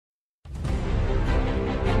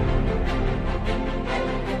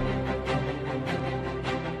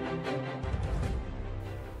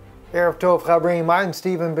Erev Tov Chabrim, I'm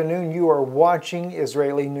Stephen Ben-Nun. You are watching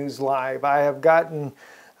Israeli News Live. I have gotten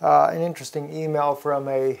an interesting email from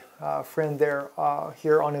a friend there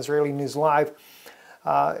here on Israeli News Live.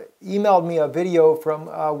 Emailed me a video from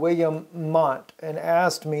William Mont and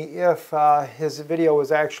asked me if his video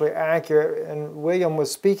was actually accurate. And William was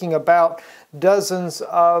speaking about dozens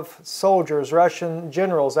of soldiers, Russian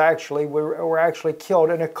generals actually, were actually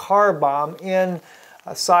killed in a car bomb in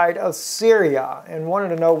a side of Syria, and wanted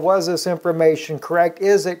to know, was this information correct?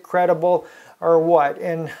 Is it credible or what?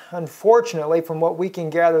 And unfortunately, from what we can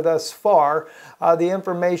gather thus far, the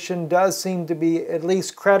information does seem to be at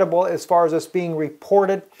least credible as far as it's being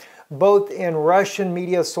reported, both in Russian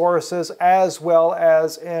media sources as well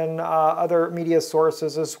as in other media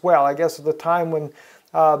sources as well. I guess at the time when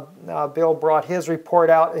Bill brought his report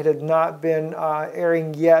out, it had not been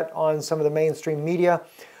airing yet on some of the mainstream media.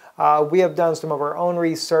 We have done some of our own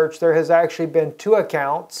research. There has actually been two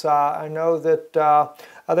accounts. I know that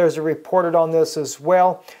others have reported on this as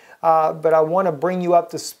well, but I want to bring you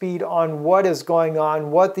up to speed on what is going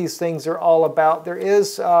on, what these things are all about. There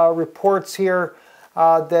is reports here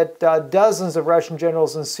that dozens of Russian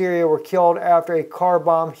generals in Syria were killed after a car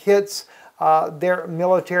bomb hits their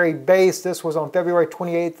military base. This was on February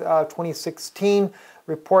 28th, 2016.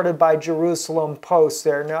 Reported by Jerusalem Post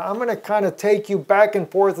there. Now I'm going to kind of take you back and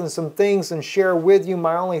forth on some things and share with you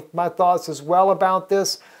my thoughts as well about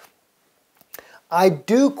this. I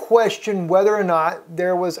do question whether or not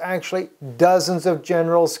there was actually dozens of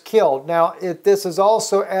generals killed. Now, this is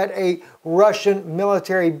also at a Russian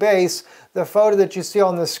military base. The photo that you see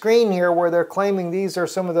on the screen here, where they're claiming these are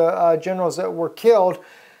some of the generals that were killed,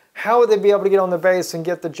 how would they be able to get on the base and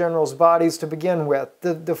get the generals' bodies to begin with?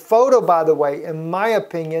 The photo, by the way, in my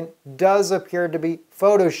opinion, does appear to be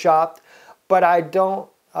photoshopped, but I don't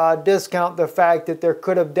discount the fact that there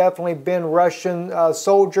could have definitely been Russian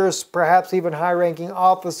soldiers, perhaps even high-ranking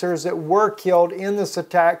officers that were killed in this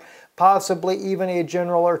attack, possibly even a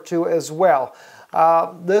general or two as well.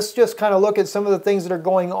 Let's just kind of look at some of the things that are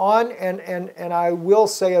going on, and I will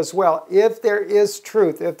say as well, if there is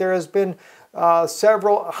truth, if there has been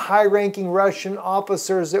several high-ranking Russian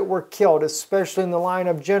officers that were killed, especially in the line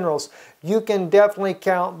of generals, you can definitely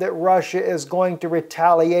count that Russia is going to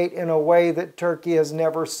retaliate in a way that Turkey has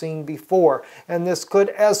never seen before. And this could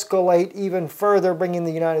escalate even further, bringing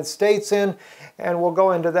the United States in. And we'll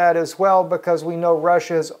go into that as well, because we know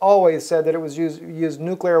Russia has always said that it was use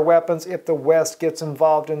nuclear weapons if the West gets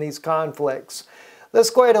involved in these conflicts. Let's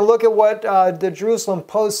go ahead and look at what the Jerusalem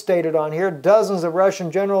Post stated on here. Dozens of Russian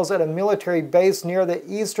generals at a military base near the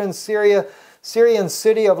eastern Syrian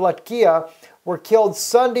city of Latkia were killed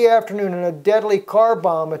Sunday afternoon in a deadly car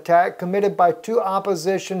bomb attack committed by two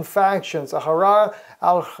opposition factions, the Harar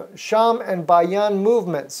al-Sham and Bayan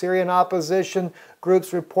movement. Syrian opposition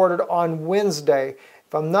groups reported on Wednesday.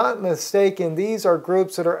 If I'm not mistaken, these are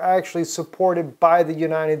groups that are actually supported by the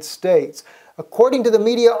United States. According to the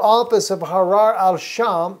media office of Harar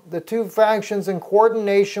al-Sham, the two factions, in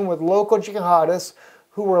coordination with local jihadists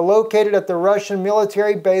who were located at the Russian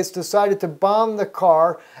military base, decided to bomb the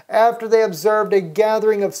car after they observed a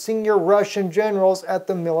gathering of senior Russian generals at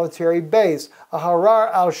the military base. Harar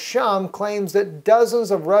al-Sham claims that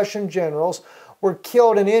dozens of Russian generals were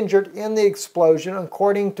killed and injured in the explosion,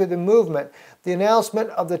 according to the movement. The announcement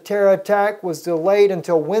of the terror attack was delayed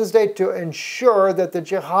until Wednesday to ensure that the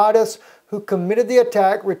jihadists who committed the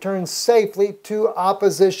attack returned safely to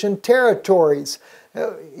opposition territories.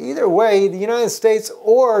 Either way, the United States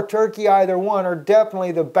or Turkey, either one, are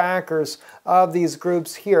definitely the backers of these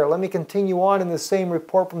groups here. Let me continue on in the same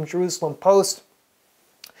report from Jerusalem Post.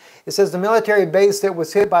 It says the military base that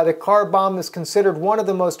was hit by the car bomb is considered one of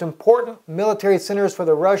the most important military centers for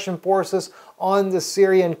the Russian forces on the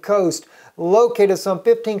Syrian coast, located some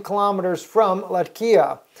 15 kilometers from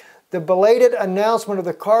Latkia. The belated announcement of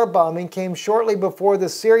the car bombing came shortly before the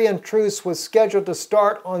Syrian truce was scheduled to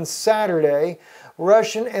start on Saturday.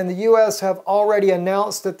 Russia and the U.S. have already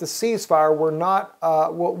announced that the ceasefire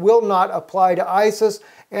will not apply to ISIS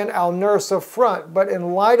and al-Nusra Front, but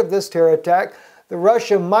in light of this terror attack,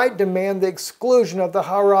 Russia might demand the exclusion of the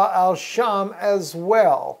Harar al-Sham as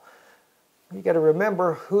well. You got to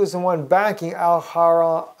remember who is the one backing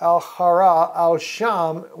al-Harar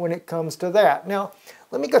al-Sham when it comes to that. Now,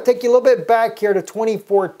 let me go take you a little bit back here to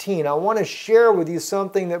 2014. I want to share with you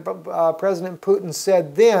something that President Putin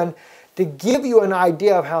said then to give you an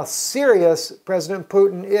idea of how serious President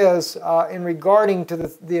Putin is in regarding to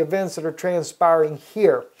the events that are transpiring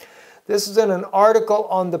here. This is in an article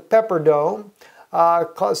on the Pepper Dome.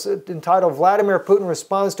 entitled Vladimir Putin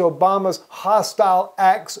Responds to Obama's Hostile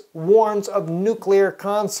Acts, Warns of Nuclear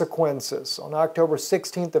Consequences on October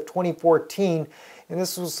 16th of 2014. And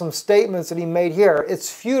this was some statements that he made here. It's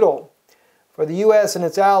futile for the U.S. and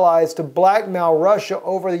its allies to blackmail Russia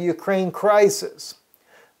over the Ukraine crisis.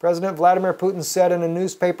 President Vladimir Putin said in a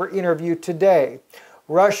newspaper interview today,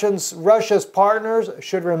 Russia's partners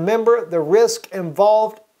should remember the risk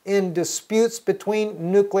involved in disputes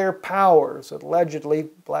between nuclear powers, allegedly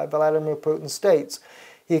Vladimir Putin states.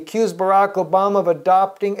 He accused Barack Obama of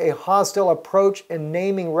adopting a hostile approach and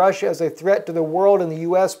naming Russia as a threat to the world in the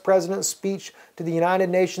U.S. President's speech to the United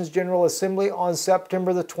Nations General Assembly on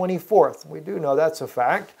September the 24th. We do know that's a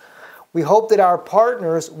fact. We hope that our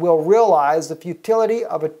partners will realize the futility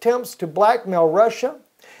of attempts to blackmail Russia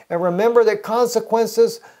and remember that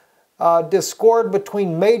consequences discord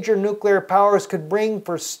between major nuclear powers could bring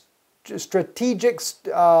for strategic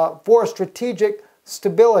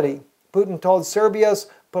stability, Putin told Serbia's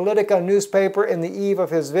Politica newspaper in the eve of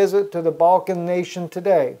his visit to the Balkan nation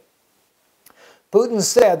today. Putin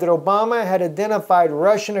said that Obama had identified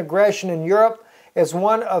Russian aggression in Europe as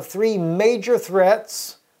one of three major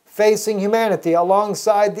threats facing humanity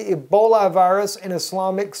alongside the Ebola virus and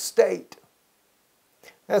Islamic State.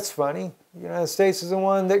 That's funny. The United States is the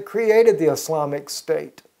one that created the Islamic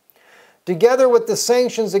State. Together with the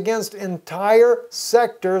sanctions against entire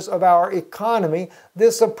sectors of our economy,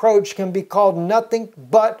 this approach can be called nothing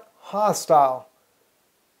but hostile.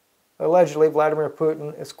 Allegedly, Vladimir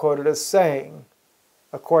Putin is quoted as saying,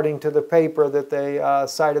 according to the paper that they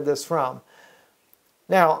cited this from.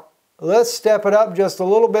 Now, let's step it up just a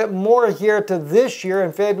little bit more here to this year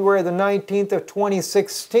in February the 19th of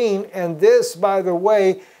 2016. And this, by the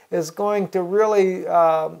way, is going to really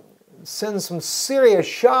send some serious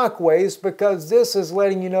shockwaves because this is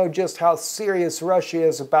letting you know just how serious Russia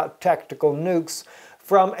is about tactical nukes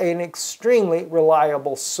from an extremely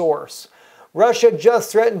reliable source. Russia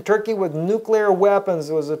just threatened Turkey with nuclear weapons.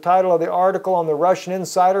 It was the title of the article on the Russian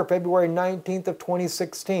Insider, February 19th of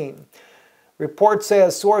 2016. Reports say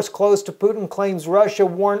a source close to Putin claims Russia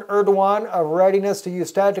warned Erdogan of readiness to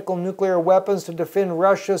use tactical nuclear weapons to defend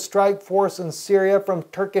Russia's strike force in Syria from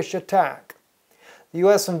Turkish attack. The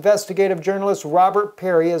U.S. investigative journalist Robert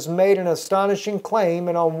Perry has made an astonishing claim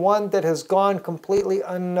and on one that has gone completely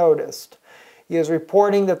unnoticed. He is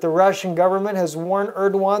reporting that the Russian government has warned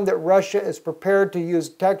Erdogan that Russia is prepared to use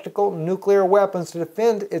tactical nuclear weapons to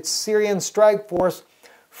defend its Syrian strike force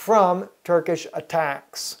from Turkish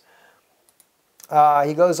attacks.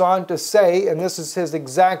 He goes on to say, and this is his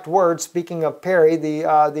exact words, speaking of Perry,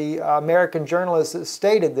 the American journalist that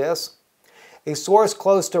stated this, a source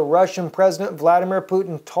close to Russian President Vladimir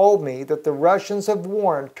Putin told me that the Russians have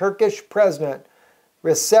warned Turkish President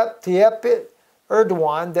Recep Tayyip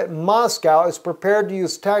Erdogan that Moscow is prepared to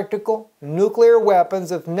use tactical nuclear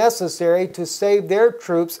weapons if necessary to save their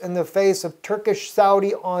troops in the face of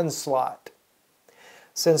Turkish-Saudi onslaught.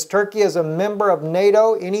 Since Turkey is a member of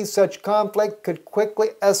NATO, any such conflict could quickly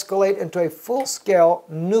escalate into a full-scale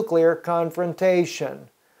nuclear confrontation.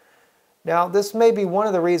 Now, this may be one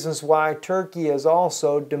of the reasons why Turkey is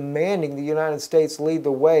also demanding the United States lead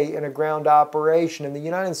the way in a ground operation. And the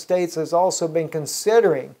United States has also been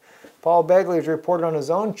considering, Paul Begley has reported on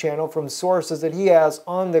his own channel from sources that he has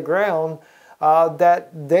on the ground, that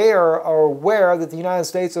they are aware that the United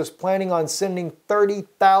States is planning on sending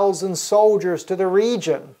 30,000 soldiers to the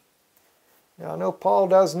region. Now, I know Paul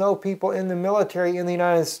does know people in the military in the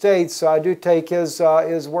United States, so I do take his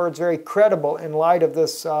words very credible in light of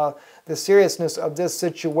this, the seriousness of this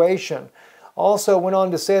situation. Also went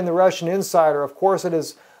on to say in the Russian Insider, of course it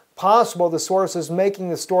is possible the source is making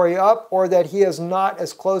the story up or that he is not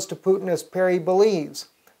as close to Putin as Perry believes.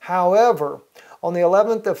 However, on the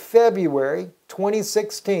 11th of February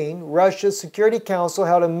 2016, Russia's Security Council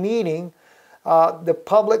held a meeting, the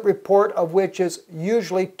public report of which is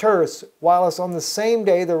usually terse, whilst on the same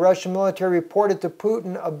day the Russian military reported to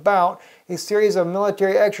Putin about a series of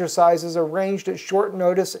military exercises arranged at short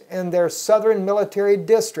notice in their southern military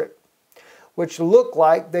district, which looked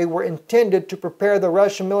like they were intended to prepare the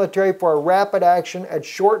Russian military for a rapid action at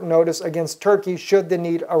short notice against Turkey should the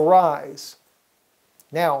need arise.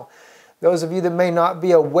 Now, those of you that may not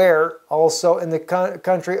be aware, also in the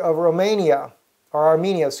country of Armenia,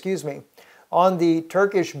 on the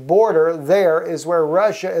Turkish border, there is where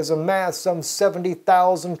Russia has amassed some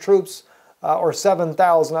 70,000 troops, or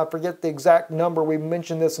 7,000. I forget the exact number. We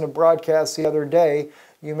mentioned this in a broadcast the other day.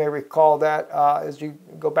 You may recall that as you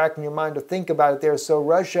go back in your mind to think about it there. So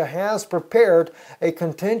Russia has prepared a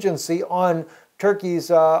contingency on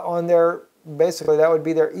Turkey's, on their, basically that would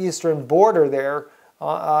be their eastern border there,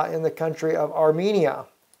 in the country of Armenia.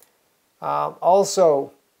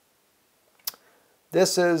 Also,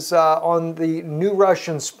 this is on the new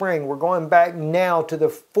Russian spring. We're going back now to the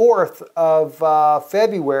 4th of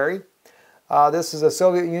February. This is a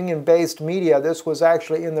Soviet Union-based media. This was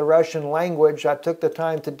actually in the Russian language. I took the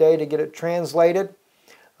time today to get it translated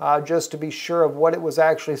just to be sure of what it was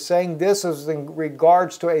actually saying. This is in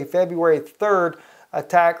regards to a February 3rd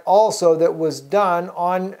attack also that was done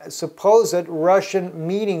on supposed Russian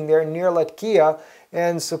meeting there near Latkia.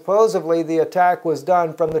 And supposedly the attack was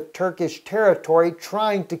done from the Turkish territory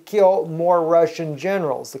trying to kill more Russian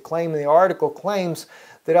generals. The claim in the article claims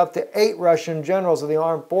that up to 8 Russian generals of the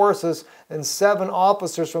armed forces and 7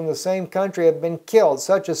 officers from the same country have been killed.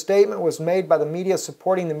 Such a statement was made by the media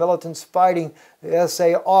supporting the militants fighting the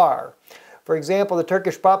SAR. For example, the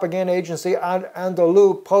Turkish propaganda agency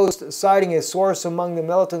Anadolu Post, citing a source among the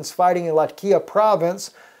militants fighting in Latkia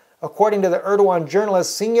province, according to the Erdogan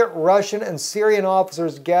journalist, senior Russian and Syrian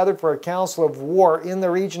officers gathered for a council of war in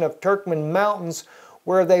the region of Turkmen Mountains,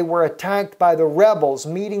 where they were attacked by the rebels.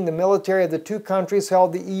 Meeting the military of the two countries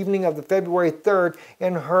held the evening of the February 3rd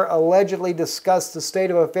and her allegedly discussed the state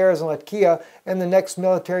of affairs in Latkia and the next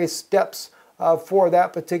military steps for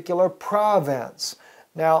that particular province.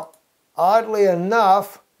 Now, oddly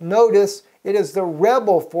enough, notice it is the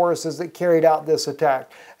rebel forces that carried out this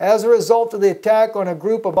attack. As a result of the attack on a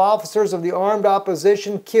group of officers of the armed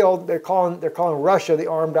opposition killed, they're calling Russia the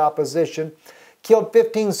armed opposition, killed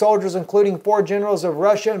 15 soldiers, including 4 generals of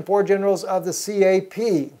Russia and 4 generals of the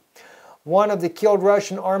CAP. One of the killed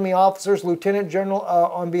Russian army officers, Lieutenant General,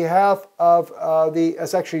 on behalf of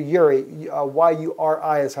it's actually Yuri,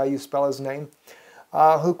 Y-U-R-I is how you spell his name,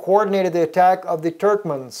 who coordinated the attack of the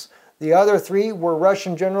Turkmens. The other 3 were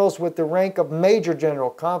Russian generals with the rank of Major General,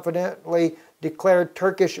 confidently declared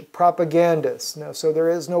Turkish propagandists. Now, so there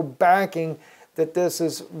is no backing that this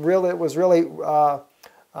is really, it was really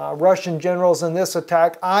Russian generals in this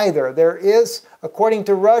attack either. There is, according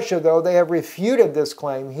to Russia, though, they have refuted this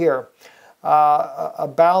claim here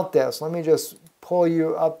about this. Let me just pull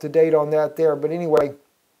you up to date on that there. But anyway,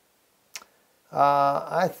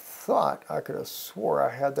 I thought I could have swore I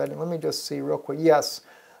had that. Let me just see real quick. Yes.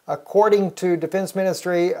 According to Defense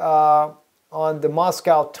Ministry on the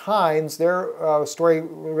Moscow Times, their story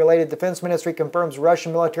related, Defense Ministry confirms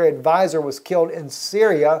Russian military advisor was killed in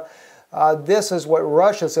Syria. This is what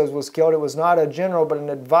Russia says was killed. It was not a general, but an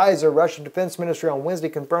advisor. Russian Defense Ministry on Wednesday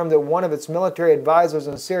confirmed that one of its military advisors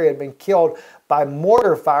in Syria had been killed by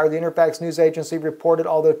mortar fire, the Interfax news agency reported,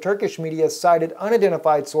 although Turkish media cited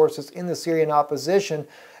unidentified sources in the Syrian opposition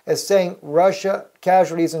as saying Russia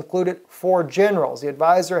casualties included 4 generals. The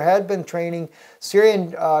advisor had been training Syrian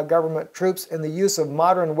government troops in the use of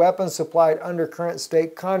modern weapons supplied under current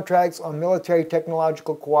state contracts on military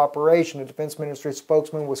technological cooperation. The Defense Ministry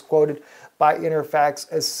spokesman was quoted by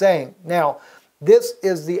Interfax as saying. Now, this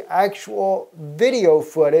is the actual video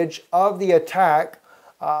footage of the attack.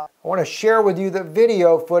 I want to share with you the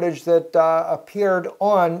video footage that appeared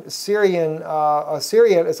on Syrian,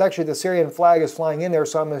 it's actually the Syrian flag is flying in there,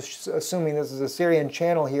 so I'm assuming this is a Syrian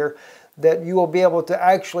channel here, that you will be able to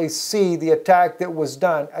actually see the attack that was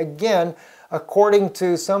done. Again, according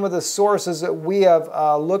to some of the sources that we have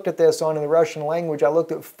looked at this on in the Russian language, I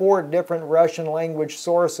looked at 4 different Russian language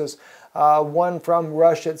sources. One from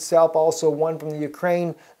Russia itself, also one from the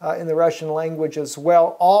Ukraine in the Russian language as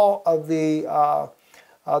well. All of the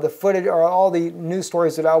footage, or all the news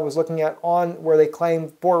stories that I was looking at on where they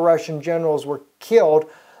claim 4 Russian generals were killed,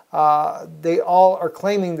 they all are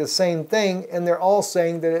claiming the same thing, and they're all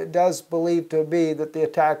saying that it does believe to be that the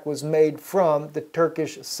attack was made from the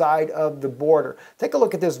Turkish side of the border. Take a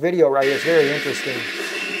look at this video right here. It's very interesting.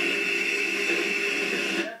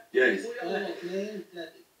 Yes.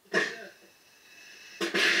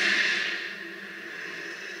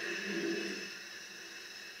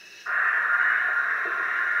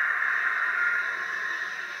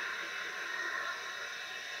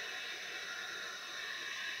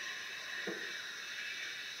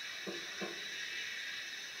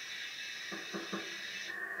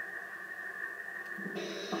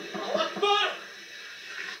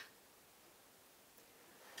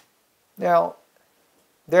 Now,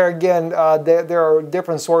 there again, there are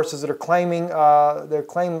different sources that are claiming,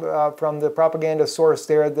 from the propaganda source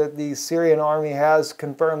there that the Syrian army has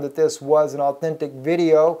confirmed that this was an authentic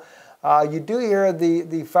video. You do hear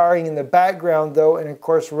the firing in the background though, and of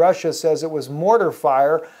course Russia says it was mortar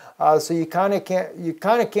fire. So you kind of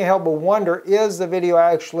can't help but wonder, is the video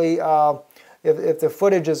actually if the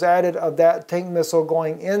footage is added of that tank missile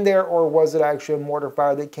going in there, or was it actually a mortar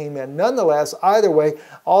fire that came in. Nonetheless, either way,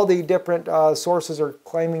 all the different sources are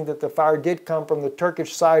claiming that the fire did come from the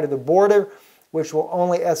Turkish side of the border, which will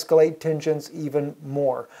only escalate tensions even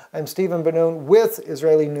more. I'm Stephen Ben-Nun with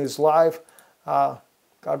Israeli News Live. God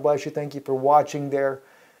bless you. Thank you for watching there,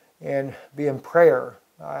 and be in prayer.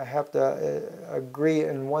 I have to agree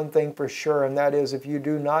in one thing for sure, and that is, if you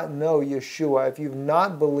do not know Yeshua, if you've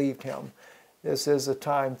not believed him, this is a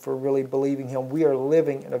time for really believing him. We are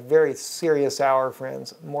living in a very serious hour,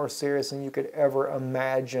 friends, more serious than you could ever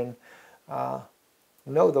imagine.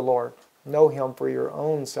 Know the Lord. Know him for your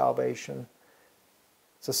own salvation.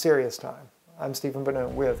 It's a serious time. I'm Stephen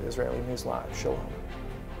Ben-Nun with Israeli News Live. Shalom.